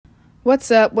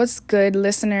What's up? What's good,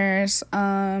 listeners?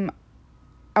 I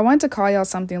wanted to call y'all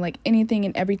something like anything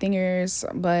and everything yours,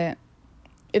 but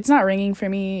it's not ringing for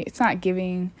me. It's not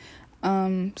giving.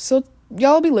 So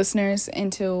y'all be listeners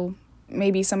until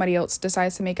maybe somebody else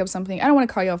decides to make up something. I don't want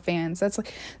to call y'all fans. That's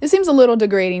like, it seems a little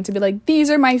degrading to be like,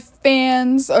 these are my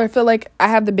fans, or I feel like I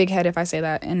have the big head if I say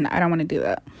that, and I don't want to do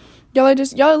that. Y'all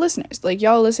are listeners. Like,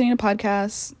 y'all listening to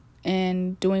podcasts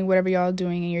and doing whatever y'all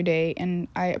doing in your day, and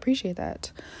I appreciate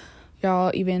that.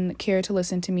 Y'all even care to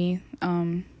listen to me.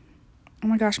 Oh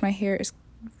my gosh, my hair is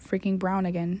freaking brown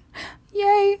again.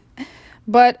 Yay.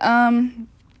 But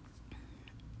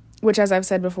which, as I've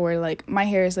said before, like, my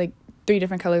hair is like 3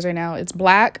 different colors right now. It's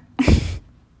black,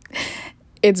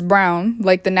 it's brown,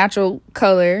 like the natural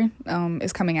color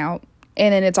is coming out,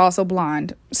 and then it's also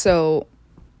blonde. So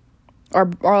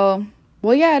well,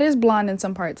 yeah, it is blonde in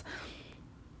some parts.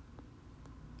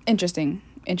 Interesting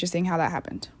how that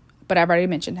happened. But I've already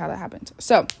mentioned how that happened.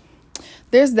 So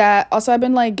there's that. Also, I've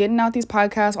been like getting out these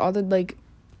podcasts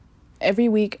every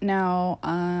week now.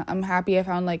 I'm happy I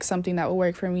found like something that will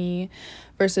work for me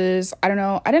versus, I don't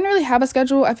know, I didn't really have a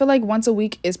schedule. I feel like once a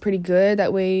week is pretty good.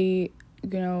 That way,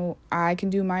 I can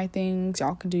do my things,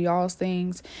 y'all can do y'all's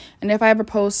things. And if I ever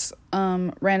post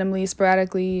randomly,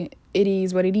 sporadically, it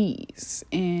is what it is.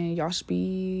 And y'all should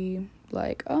be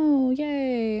like, oh,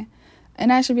 yay.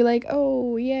 And I should be like,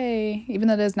 oh, yay. Even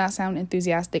though it does not sound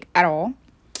enthusiastic at all.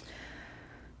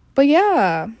 But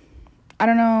yeah, I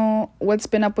don't know what's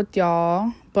been up with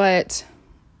y'all. But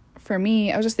for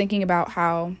me, I was just thinking about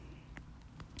how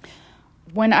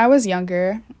when I was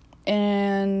younger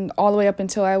and all the way up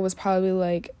until I was probably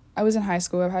like, I was in high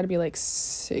school. I had to be like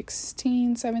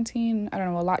 16, 17. I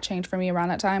don't know. A lot changed for me around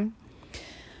that time.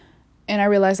 And I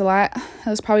realized a lot. That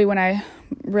was probably when I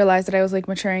realized that I was like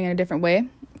maturing in a different way.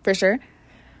 For sure.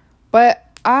 But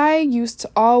I used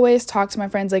to always talk to my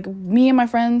friends, like me and my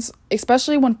friends,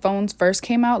 especially when phones first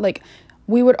came out, like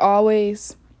we would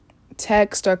always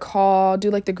text or call,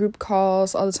 do like the group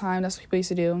calls all the time. That's what people used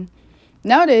to do.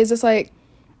 Nowadays, it's like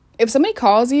if somebody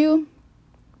calls you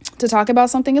to talk about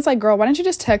something, it's like, girl, why don't you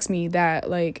just text me that,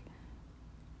 like,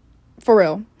 for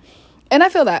real? And I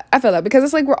feel that because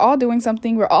it's like we're all doing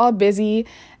something, we're all busy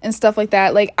and stuff like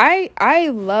that. Like I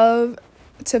love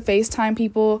to FaceTime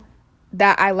people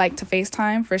that I like to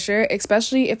FaceTime for sure,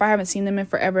 especially if I haven't seen them in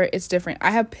forever. It's different.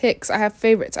 I have picks, I have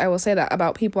favorites, I will say that,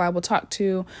 about people I will talk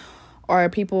to or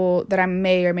people that I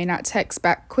may or may not text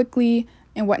back quickly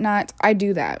and whatnot. I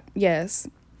do that, yes,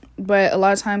 but a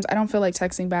lot of times I don't feel like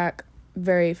texting back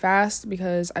very fast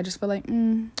because I just feel like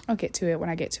I'll get to it when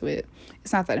I get to it.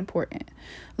 It's not that important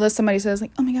unless somebody says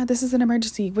like, oh my god, this is an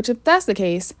emergency, which if that's the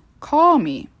case, call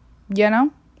me, you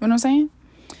know what I'm saying?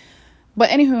 But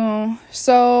anywho,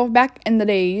 so back in the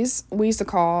days, we used to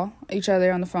call each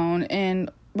other on the phone.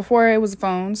 And before it was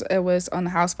phones, it was on the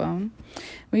house phone.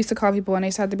 We used to call people and they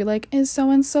used to have to be like, is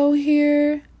so-and-so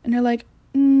here? And they're like,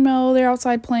 no, they're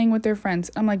outside playing with their friends.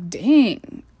 I'm like,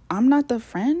 dang, I'm not the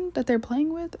friend that they're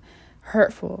playing with?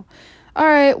 Hurtful. All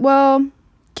right, well,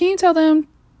 can you tell them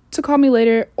to call me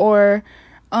later? Or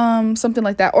something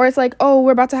like that. Or it's like, oh,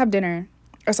 we're about to have dinner.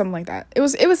 Or something like that.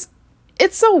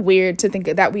 It's so weird to think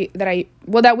that we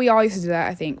all used to do that,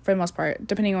 I think, for the most part,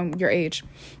 depending on your age.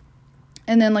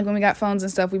 And then, like, when we got phones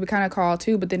and stuff, we would kind of call,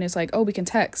 too. But then it's like, oh, we can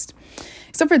text.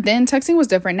 Except for then, texting was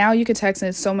different. Now you could text, and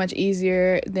it's so much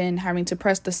easier than having to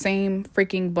press the same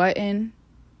freaking button,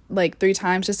 like, 3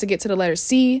 times just to get to the letter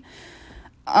C.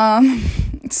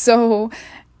 So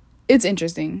it's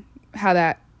interesting how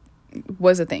that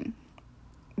was a thing.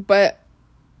 But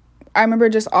I remember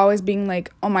just always being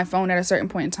like on my phone at a certain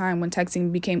point in time when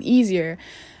texting became easier,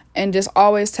 and just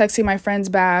always texting my friends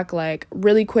back like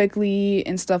really quickly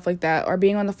and stuff like that, or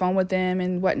being on the phone with them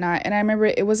and whatnot. And I remember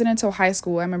it wasn't until high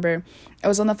school. I remember I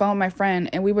was on the phone with my friend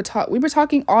and we were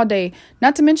talking all day.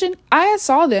 Not to mention I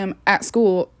saw them at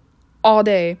school all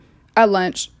day at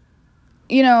lunch,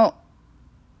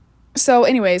 So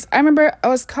anyways, I remember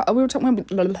we were talking.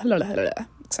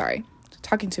 Sorry,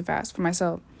 talking too fast for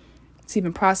myself to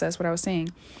even process what I was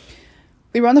saying.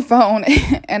 We were on the phone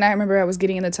and I remember I was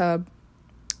getting in the tub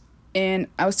and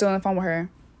I was still on the phone with her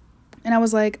and I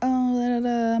was like, I'm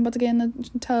about to get in the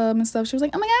tub and stuff. She was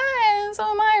like, oh my god, so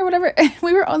am I, or whatever.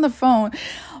 We were on the phone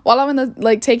while I'm in the,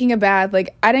 like, taking a bath.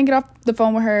 Like, I didn't get off the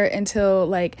phone with her until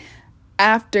like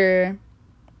after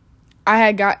I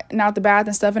had gotten out the bath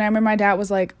and stuff. And I remember my dad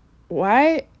was like,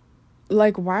 why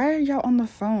are y'all on the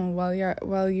phone while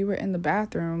you were in the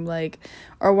bathroom, like,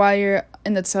 or while you're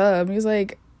in the tub? He was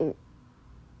like,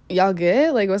 y'all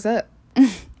good? Like, what's up? And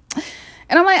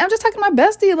I'm like, I'm just talking to my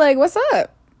bestie. Like, what's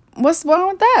up? What's wrong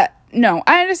with that? No,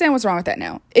 I understand what's wrong with that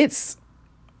now. It's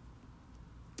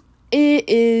it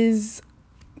is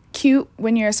cute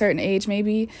when you're a certain age,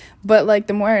 maybe, but like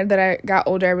the more that I got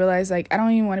older, I realized like I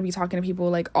don't even want to be talking to people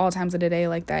like all times of the day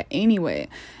like that anyway.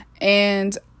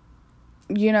 And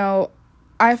you know,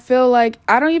 I feel like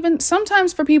I don't even,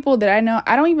 sometimes for people that I know,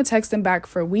 I don't even text them back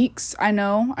for weeks. I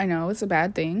know it's a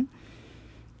bad thing,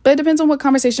 but it depends on what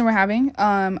conversation we're having.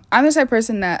 I'm the type of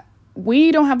person that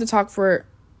we don't have to talk for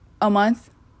a month.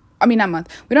 I mean, not month.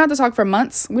 We don't have to talk for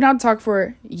months. We don't have to talk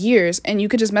for years. And you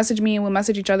could just message me and we'll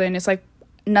message each other and it's like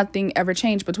nothing ever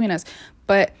changed between us.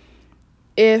 But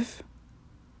if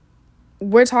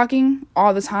we're talking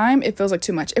all the time, it feels like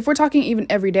too much. If we're talking even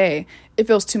every day, it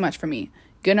feels too much for me.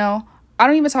 You know, I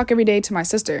don't even talk every day to my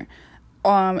sister.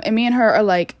 And me and her are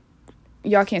like,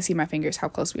 y'all can't see my fingers, how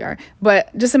close we are.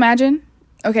 But just imagine,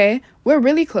 okay, we're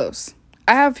really close.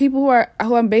 I have people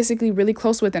who I'm basically really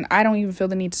close with, and I don't even feel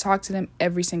the need to talk to them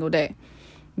every single day,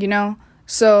 you know?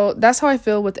 So that's how I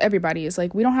feel with everybody. It's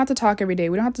like, we don't have to talk every day.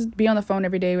 We don't have to be on the phone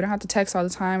every day. We don't have to text all the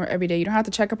time or every day. You don't have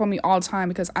to check up on me all the time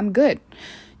because I'm good,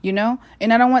 you know?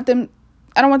 And I don't want them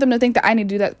to think that I need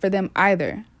to do that for them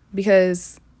either,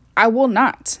 because I will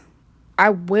not. I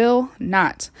will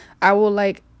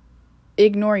like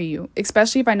ignore you,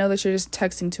 especially if I know that you're just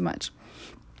texting too much.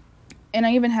 And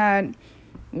I even had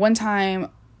one time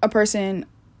a person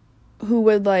who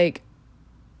would like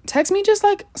text me just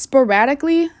like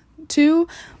sporadically too,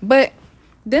 but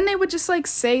then they would just like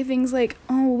say things like,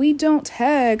 oh, we don't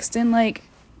text, and like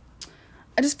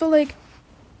I just feel like,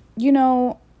 you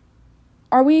know,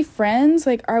 are we friends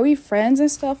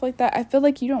and stuff like that? I feel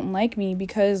like you don't like me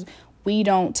because we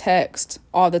don't text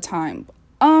all the time.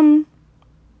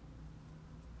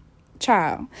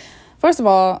 Child, first of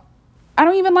all, I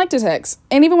don't even like to text.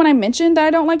 And even when I mentioned that I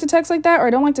don't like to text like that, or I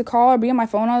don't like to call or be on my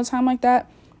phone all the time like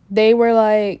that, they were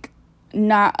like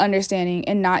not understanding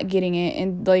and not getting it.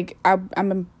 And like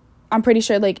I'm pretty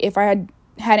sure like if I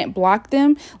hadn't blocked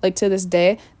them, like to this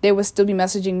day, they would still be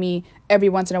messaging me every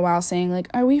once in a while saying like,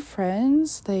 are we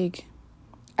friends? Like,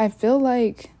 I feel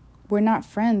like we're not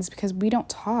friends because we don't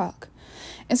talk.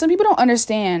 And some people don't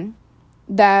understand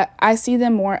that I see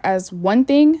them more as one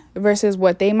thing versus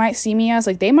what they might see me as.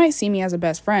 Like, they might see me as a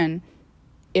best friend.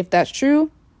 If that's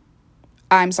true,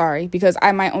 I'm sorry, because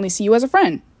I might only see you as a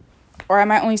friend, or I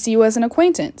might only see you as an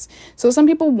acquaintance. So some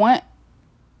people want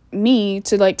me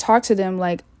to like talk to them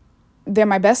like they're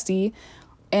my bestie,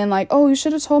 and like, oh, you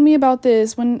should have told me about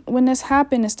this when this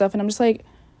happened and stuff. And I'm just like,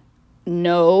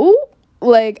 no.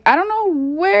 Like, I don't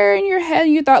know where in your head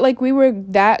you thought like we were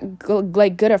that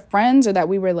good of friends, or that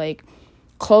we were like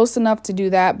close enough to do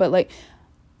that. But like,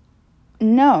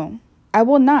 no, I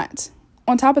will not.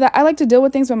 On top of that, I like to deal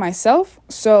with things by myself.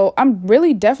 So I'm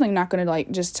really definitely not going to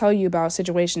like just tell you about a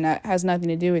situation that has nothing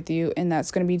to do with you and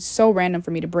that's going to be so random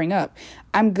for me to bring up.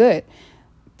 I'm good.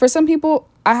 For some people,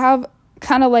 I have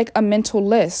kind of like a mental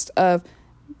list of,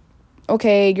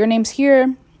 okay, your name's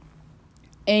here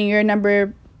and you're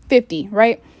number 50,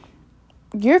 right?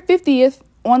 You're 50th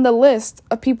on the list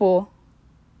of people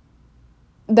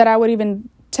that I would even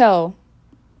tell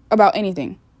about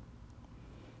anything,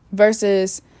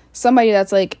 versus somebody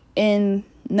that's like in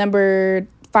number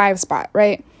 5 spot,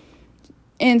 right?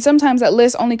 And sometimes that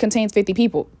list only contains 50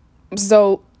 people.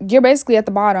 So you're basically at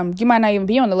the bottom. You might not even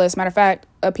be on the list, matter of fact,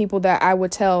 of people that I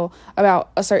would tell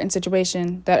about a certain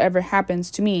situation that ever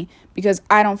happens to me, because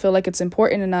I don't feel like it's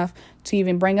important enough to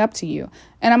even bring up to you.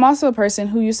 And I'm also a person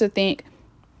who used to think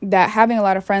that having a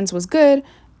lot of friends was good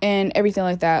and everything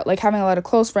like that. Like, having a lot of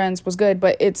close friends was good,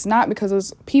 but it's not, because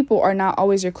those people are not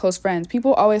always your close friends.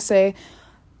 People always say,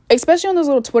 especially on those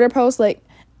little Twitter posts, like,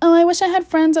 oh, I wish I had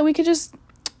friends that we could just,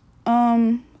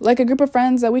 like a group of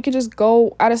friends that we could just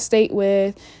go out of state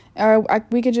with, or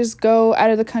we could just go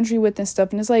out of the country with and stuff.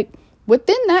 And it's like,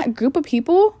 within that group of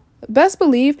people, best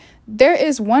believe there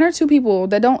is 1 or 2 people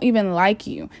that don't even like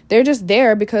you. They're just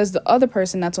there because the other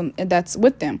person that's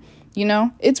with them, you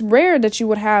know? It's rare that you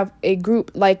would have a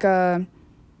group like, I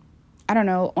don't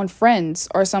know, on Friends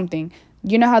or something.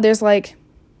 You know how there's like,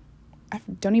 I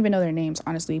don't even know their names,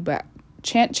 honestly, but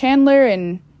Chandler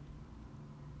and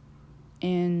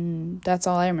that's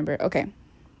all I remember. Okay.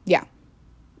 Yeah.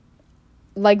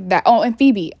 Like that. Oh, and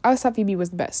Phoebe. I always thought Phoebe was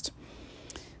the best.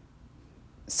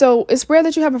 So it's rare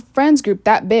that you have a friends group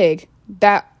that big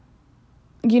that,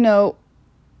 you know,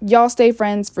 y'all stay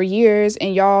friends for years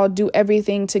and y'all do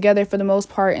everything together for the most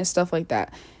part and stuff like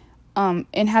that. And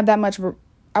have that much,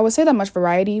 I would say that much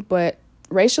variety, but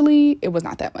racially, it was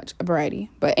not that much a variety.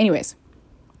 But anyways,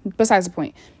 besides the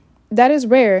point, that is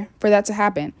rare for that to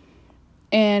happen.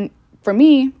 And for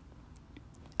me,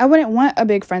 I wouldn't want a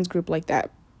big friends group like that.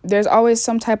 there's always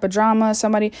some type of drama,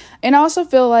 somebody. And I also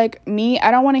feel like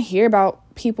I don't want to hear about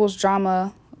people's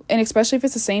drama, and especially if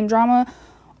it's the same drama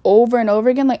over and over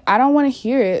again. Like, I don't want to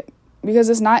hear it because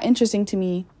it's not interesting to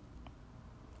me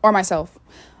or myself.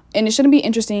 And it shouldn't be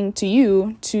interesting to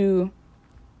you to,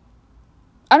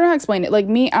 I don't know how to explain it. Like,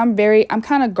 I'm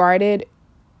kind of guarded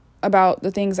about the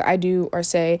things I do or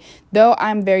say, though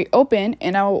I'm very open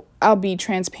and I'll be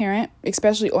transparent,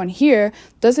 especially on here.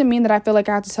 Doesn't mean that I feel like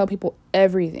I have to tell people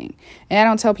everything. And I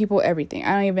don't tell people everything.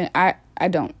 I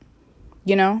don't,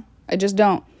 I just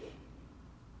don't.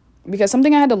 Because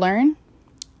something I had to learn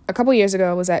a couple years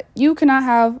ago was that you cannot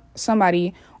have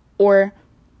somebody or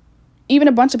even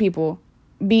a bunch of people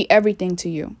be everything to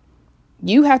you.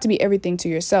 You have to be everything to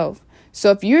yourself. So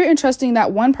if you're entrusting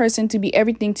that one person to be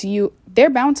everything to you, they're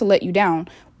bound to let you down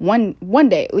one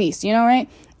day at least, right?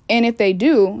 And if they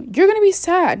do, you're going to be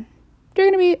sad. You're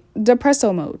going to be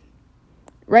depresso mode,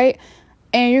 right?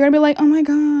 And you're going to be like, oh my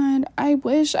God,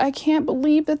 I can't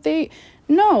believe that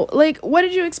no, like, what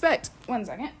did you expect? 1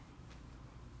 second.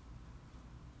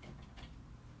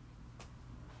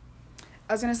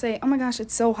 I was going to say, oh my gosh,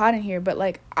 it's so hot in here. But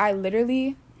like, I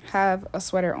literally have a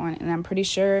sweater on and I'm pretty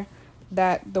sure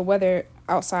that the weather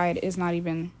outside is not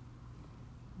even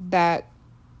that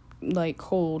like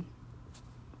cold,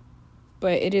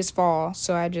 but it is fall.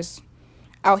 So I just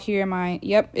out here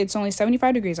it's only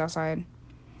 75 degrees outside.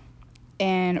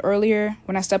 And earlier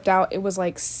when I stepped out, it was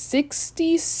like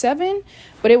 67,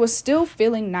 but it was still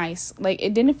feeling nice. Like,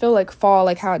 it didn't feel like fall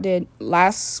like how it did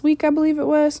last week, I believe it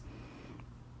was.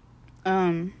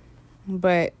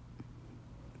 But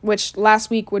which last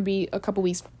week would be a couple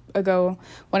weeks ago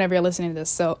whenever you're listening to this.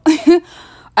 So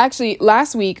actually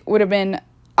last week would have been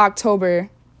October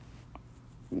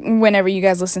whenever you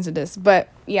guys listen to this. But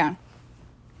yeah,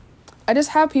 I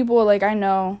just have people like I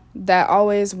know that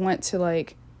always want to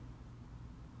like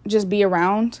just be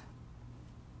around,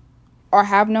 or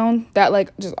have known that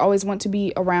like just always want to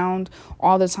be around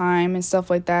all the time and stuff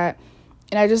like that.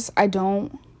 And I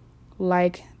don't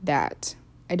like that.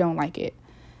 I don't like it.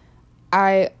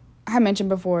 I mentioned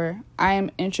before, I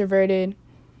am introverted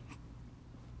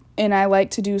and I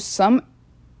like to do some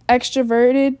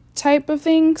extroverted type of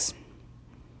things.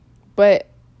 But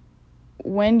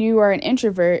when you are an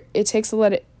introvert, it takes a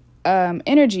lot of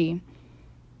energy,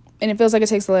 and it feels like it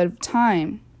takes a lot of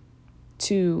time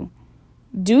to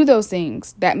do those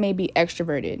things that may be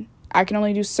extroverted. I can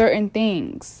only do certain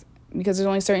things because there's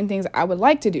only certain things I would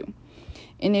like to do.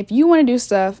 And if you want to do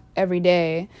stuff every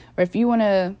day, or if you want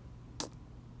to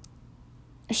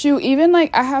even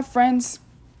like I have friends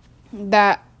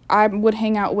that I would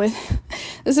hang out with.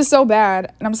 This is so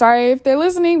bad, and I'm sorry if they're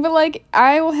listening, but like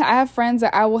I have friends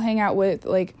that I will hang out with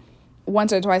like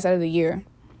once or twice out of the year.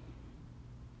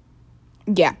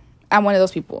 Yeah, I'm one of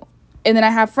those people. And then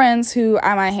I have friends who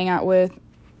I might hang out with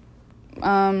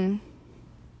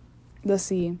let's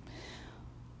see,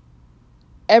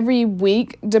 every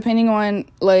week, depending on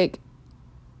like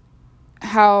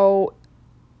how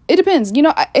it depends.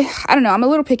 I don't know. I'm a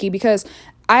little picky because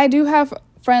I do have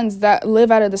friends that live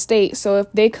out of the state. So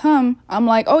if they come, I'm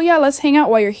like, oh yeah, let's hang out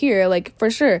while you're here, like for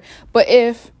sure. But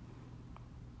if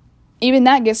even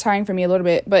that gets tiring for me a little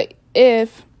bit. But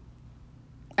if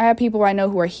I have people I know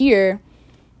who are here,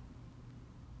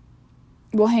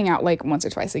 we'll hang out like once or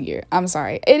twice a year. I'm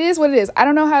sorry. It is what it is. I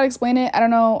don't know how to explain it. I don't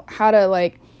know how to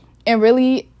like, and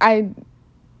really I'm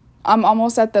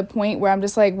almost at the point where I'm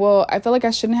just like, well, I feel like I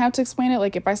shouldn't have to explain it.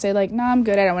 Like if I say like, nah, I'm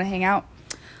good, I don't want to hang out,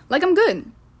 like I'm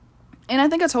good. And I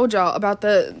think I told y'all about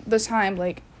the time,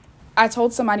 like I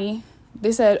told somebody,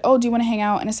 they said, oh, do you want to hang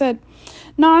out? And I said,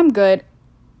 no, I'm good.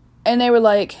 And they were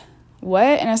like, what?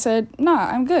 And I said, nah,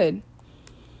 I'm good.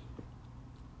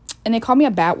 And they called me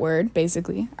a bad word,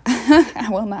 basically. I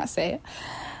will not say it.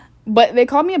 But they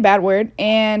called me a bad word.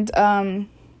 And I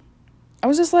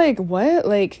was just like, what?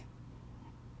 Like,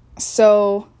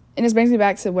 so, and this brings me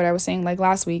back to what I was saying like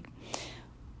last week.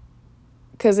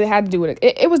 Because it had to do with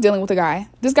it. It was dealing with a guy.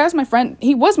 This guy's my friend.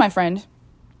 He was my friend.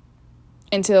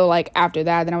 Until like after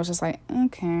that. Then I was just like,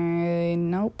 okay,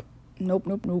 nope.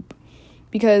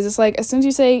 Because it's like, as soon as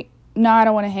you say, no, I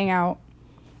don't want to hang out.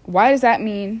 Why does that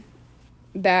mean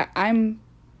that I'm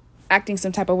acting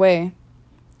some type of way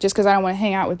just because I don't want to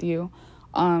hang out with you?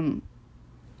 And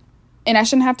I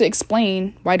shouldn't have to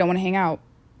explain why I don't want to hang out.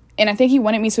 And I think he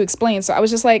wanted me to explain. So I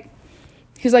was just like,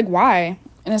 he's like, why?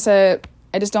 And I said,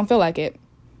 I just don't feel like it.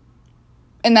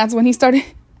 And that's when he started,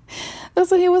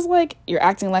 that's when he was like, you're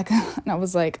acting like, and I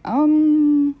was like,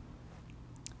 no,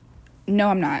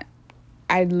 I'm not.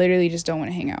 I literally just don't want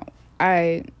to hang out.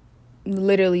 I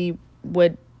literally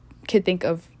could think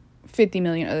of 50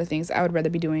 million other things I would rather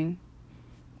be doing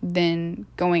than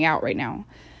going out right now.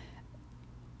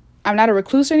 I'm not a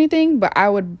recluse or anything, but I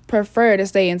would prefer to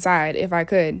stay inside if I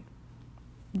could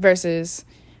versus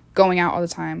going out all the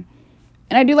time.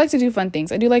 And I do like to do fun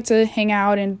things. I do like to hang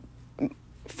out, and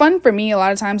fun for me a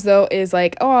lot of times though is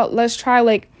like, oh, let's try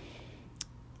like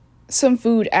some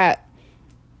food at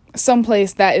some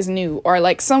place that is new, or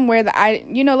like somewhere that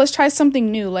let's try something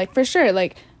new. Like for sure,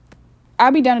 like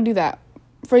I'll be down to do that.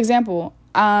 For example,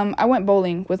 I went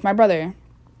bowling with my brother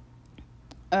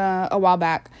a while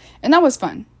back, and that was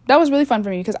fun. That was really fun for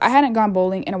me because I hadn't gone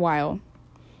bowling in a while,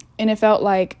 and it felt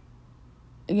like,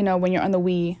 when you're on the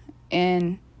Wii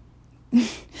and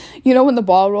when the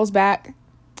ball rolls back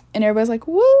and everybody's like,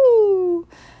 woo,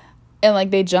 and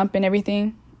like they jump and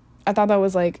everything. I thought that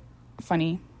was like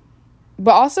funny.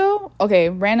 But also, okay,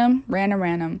 random. I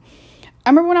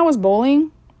remember when I was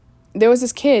bowling, there was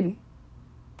this kid,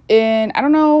 and I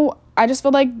don't know, I just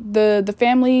feel like the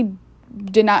family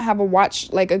did not have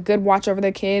a good watch over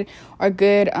their kid, or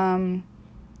good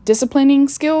disciplining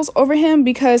skills over him,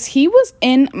 because he was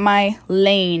in my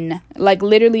lane, like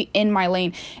literally in my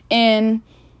lane. And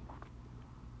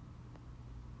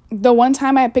the one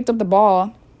time I picked up the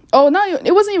ball, oh no,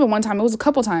 it wasn't even one time, it was a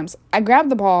couple times. I grabbed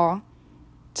the ball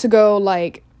to go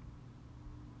like,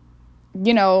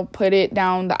 put it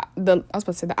down the I was about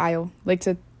to say the aisle, like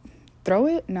to throw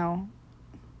it. No,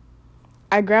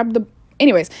 I grabbed the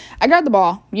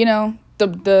ball,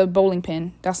 the bowling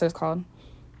pin. That's what it's called.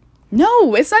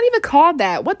 No, it's not even called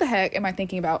that. What the heck am I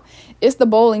thinking about? It's the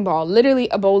bowling ball, literally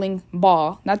a bowling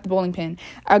ball, not the bowling pin.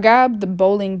 I grabbed the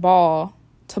bowling ball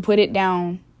to put it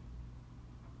down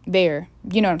there.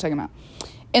 You know what I'm talking about.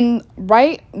 And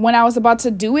right when I was about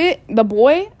to do it, the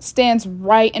boy stands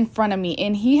right in front of me,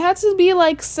 and he had to be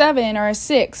like 7 or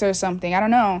 6 or something. I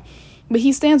don't know. But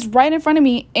he stands right in front of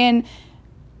me, and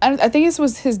I think this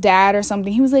was his dad or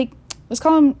something. He was like, let's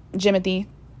call him Jimothy.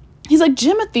 He's like,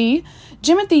 Jimothy,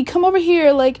 come over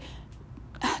here. Like,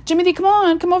 Jimothy,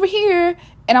 come over here.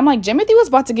 And I'm like, Jimothy was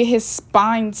about to get his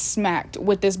spine smacked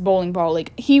with this bowling ball.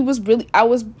 Like, I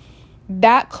was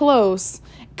that close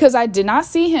because I did not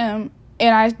see him.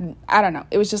 And I don't know.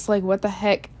 It was just like, what the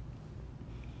heck?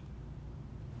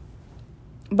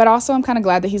 But also, I'm kind of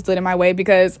glad that he slid in my way,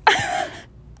 because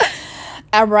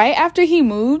right after he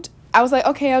moved, I was like,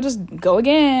 okay, I'll just go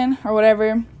again or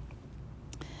whatever.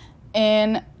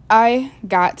 And I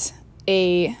got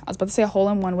I was about to say a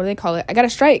hole-in-one. What do they call it? I got a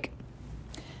strike.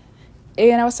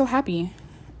 And I was so happy.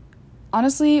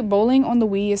 Honestly, bowling on the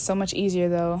Wii is so much easier,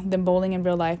 though, than bowling in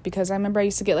real life. Because I remember I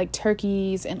used to get, like,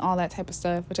 turkeys and all that type of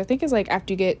stuff. Which I think is, like,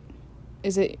 after you get...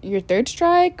 Is it your third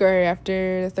strike? Or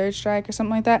after the third strike or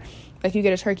something like that? Like, you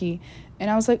get a turkey. And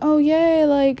I was like, oh, yay,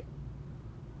 like...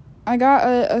 I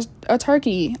got a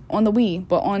turkey on the Wii.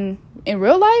 But in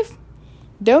real life,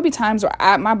 there would be times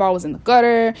where my ball was in the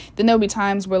gutter. Then there would be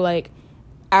times where, like,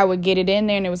 I would get it in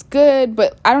there and it was good.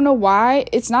 But I don't know why.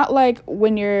 It's not like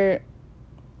when you're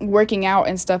working out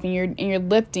and stuff and you're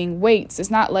lifting weights.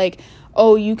 It's not like,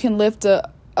 oh, you can lift a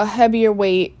heavier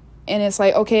weight and it's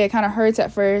like, okay, it kind of hurts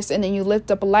at first, and then you lift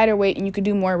up a lighter weight and you could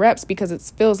do more reps because it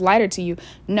feels lighter to you.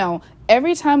 No,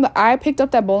 every time that I picked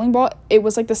up that bowling ball, it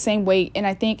was like the same weight, and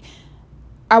I think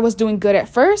I was doing good at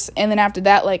first, and then after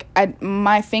that, like,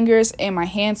 my fingers and my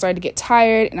hands started to get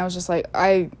tired, and I was just like,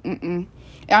 I'm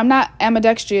not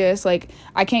ambidextrous. Like,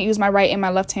 I can't use my right and my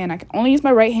left hand. I can only use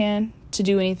my right hand to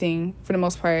do anything for the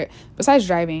most part, besides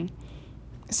driving.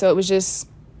 So it was just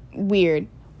weird.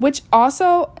 Which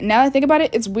also, now that I think about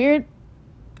it, it's weird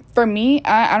for me.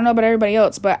 I don't know about everybody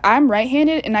else, but I'm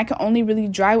right-handed, and I can only really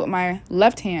drive with my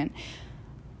left hand.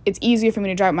 It's easier for me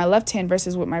to drive with my left hand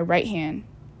versus with my right hand.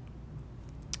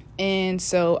 And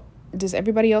so, does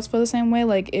everybody else feel the same way?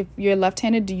 Like, if you're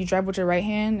left-handed, do you drive with your right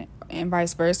hand, and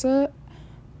vice versa?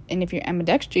 And if you're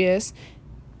ambidextrous,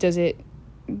 do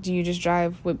you just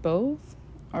drive with both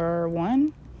or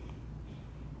one?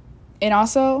 And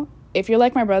also, if you're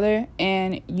like my brother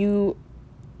and you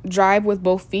drive with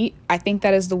both feet, I think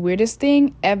that is the weirdest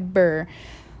thing ever.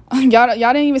 Y'all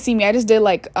didn't even see me. I just did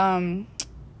like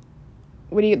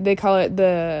what do they call it?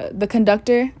 The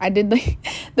conductor. I did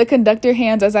the conductor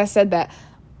hands as I said that.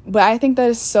 But I think that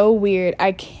is so weird.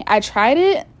 I tried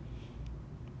it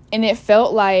and it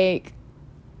felt like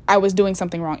I was doing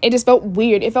something wrong. It just felt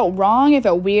weird. It felt wrong. It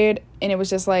felt weird. And it was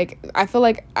just like, I feel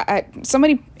like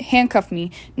somebody handcuffed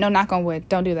me. No, knock on wood.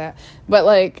 Don't do that. But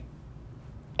like,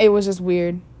 it was just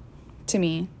weird to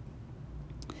me.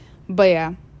 But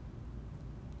yeah.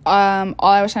 All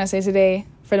I was trying to say today,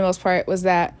 for the most part, was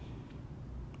that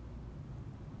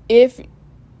if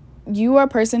you are a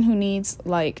person who needs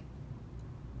like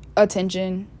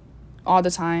attention all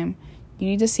the time, You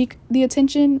need to seek the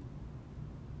attention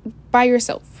by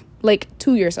yourself, like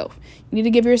to yourself. You need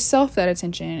to give yourself that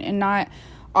attention and not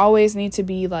always need to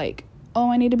be like,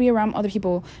 oh, I need to be around other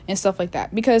people and stuff like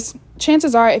that. Because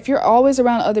chances are, if you're always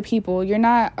around other people, you're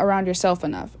not around yourself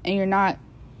enough and you're not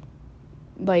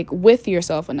like with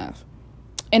yourself enough.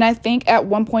 And I think at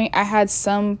one point I had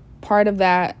some part of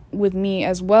that with me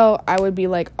as well. I would be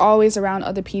like always around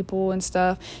other people and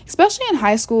stuff, especially in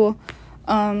high school.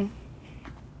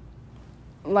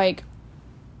 Like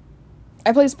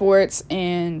I played sports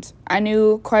and I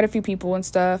knew quite a few people and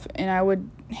stuff, and I would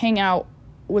hang out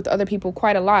with other people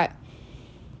quite a lot.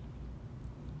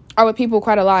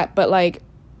 But like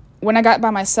when I got by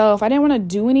myself, I didn't want to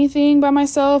do anything by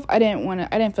myself. I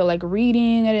didn't feel like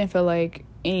reading. I didn't feel like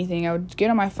anything. I would get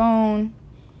on my phone,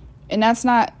 and that's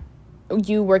not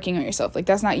you working on yourself. Like,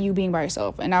 that's not you being by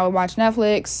yourself. And I would watch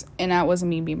Netflix, and that wasn't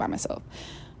me being by myself.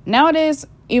 Nowadays,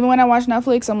 even when I watch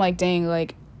Netflix, I'm like, dang,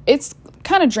 like, it's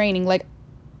kind of draining. Like,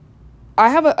 I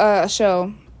have a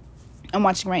show I'm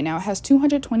watching right now. It has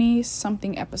 220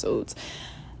 something episodes,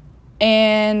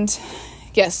 and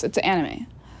yes, it's an anime,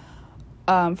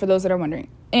 for those that are wondering.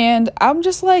 And I'm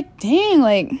just like, dang,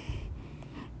 like,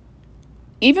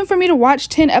 even for me to watch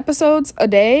 10 episodes a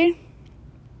day,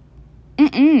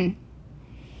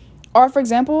 Or, for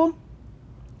example,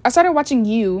 I started watching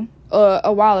You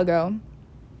a while ago,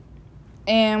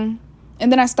 and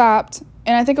then I stopped,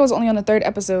 and I think I was only on the 3rd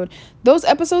episode. Those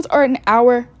episodes are an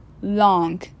hour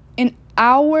long. An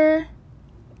hour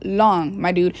long,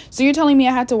 my dude. So you're telling me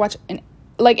I had to watch,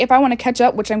 like, if I want to catch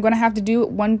up, which I'm going to have to do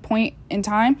at one point in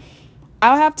time,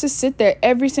 I'll have to sit there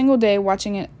every single day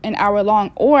watching it an hour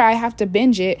long, or I have to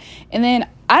binge it. And then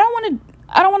I don't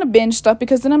want to binge stuff,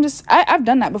 because then I've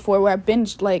done that before, where I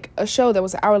binged like a show that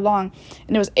was an hour long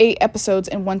and there was 8 episodes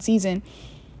in one season.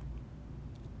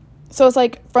 So it's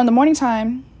like from the morning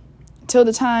time till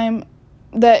the time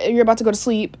that you're about to go to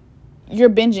sleep, you're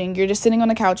binging. You're just sitting on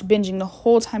the couch binging the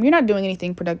whole time. You're not doing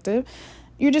anything productive.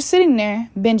 You're just sitting there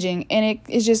binging, and it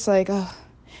is just like, ugh.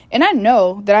 And I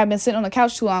know that I've been sitting on the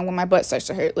couch too long when my butt starts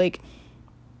to hurt. Like,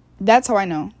 that's how I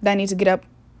know that I need to get up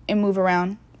and move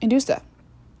around and do stuff.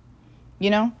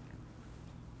 You know?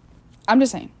 I'm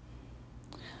just saying.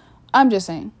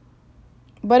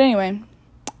 But anyway,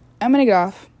 I'm going to get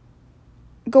off.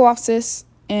 Go off, sis.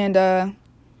 And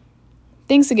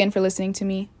thanks again for listening to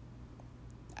me.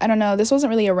 I don't know. This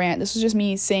wasn't really a rant. This was just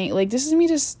me saying, like, this is me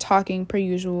just talking per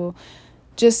usual.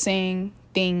 Just saying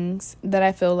things that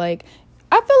I feel like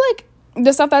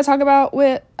the stuff that I talk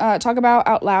about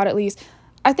out loud, at least,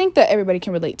 I think that everybody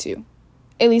can relate to,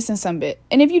 at least in some bit.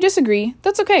 And if you disagree,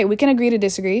 that's okay. We can agree to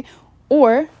disagree,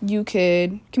 or you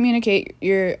could communicate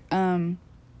your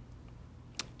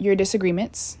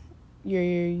disagreements,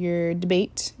 your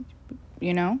debate,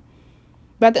 you know.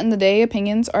 But at the end of the day,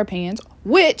 opinions are opinions,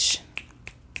 which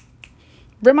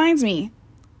reminds me,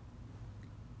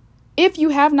 if you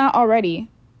have not already,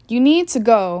 you need to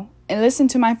go and listen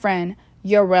to my friend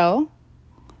Yarel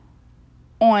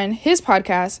on his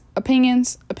podcast,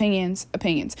 Opinions.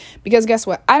 Because guess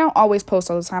what? I don't always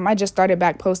post all the time. I just started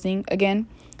back posting again.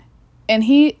 And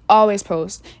he always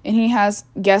posts. And he has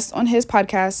guests on his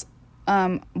podcast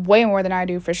way more than I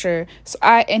do, for sure.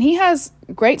 And he has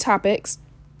great topics.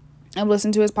 I've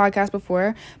listened to his podcast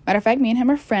before. Matter of fact, me and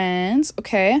him are friends.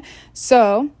 Okay.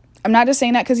 So I'm not just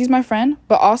saying that because he's my friend,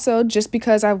 but also just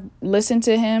because I've listened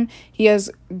to him. He has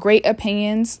great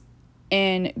opinions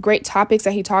and great topics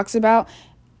that he talks about.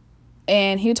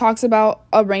 And he talks about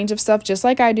a range of stuff just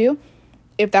like I do.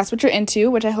 If that's what you're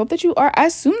into, which I hope that you are. I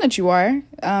assume that you are,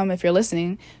 if you're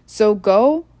listening. So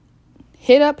go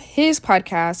hit up his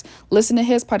podcast, listen to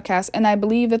his podcast. And I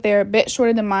believe that they're a bit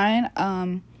shorter than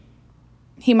mine.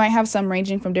 He might have some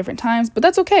ranging from different times, but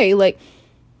that's okay. Like,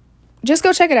 just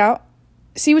go check it out.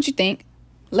 See what you think.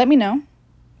 Let me know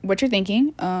what you're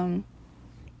thinking. And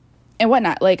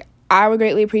whatnot. Like, I would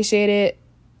greatly appreciate it.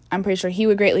 I'm pretty sure he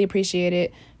would greatly appreciate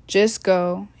it. Just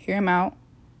go hear him out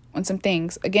on some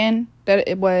things. Again, that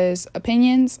it was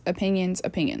opinions.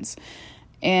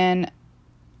 And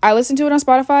I listened to it on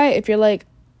Spotify. If you're like,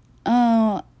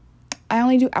 oh, I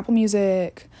only do Apple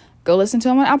Music, go listen to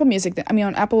him on Apple Music.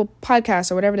 On Apple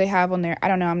Podcasts or whatever they have on there. I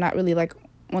don't know. I'm not really like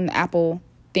on the Apple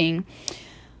thing,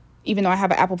 even though I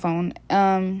have an Apple phone.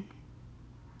 And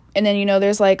then, you know,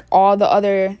 there's like all the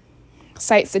other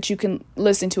sites that you can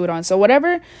listen to it on. So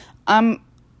whatever, I'm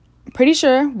pretty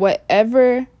sure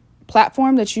whatever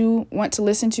platform that you want to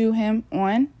listen to him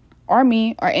on, or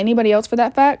me, or anybody else for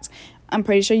that fact, I'm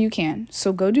pretty sure you can.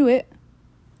 So go do it.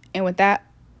 And with that,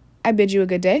 I bid you a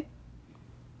good day.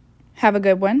 Have a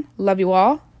good one. Love you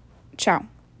all. Ciao.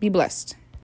 Be blessed.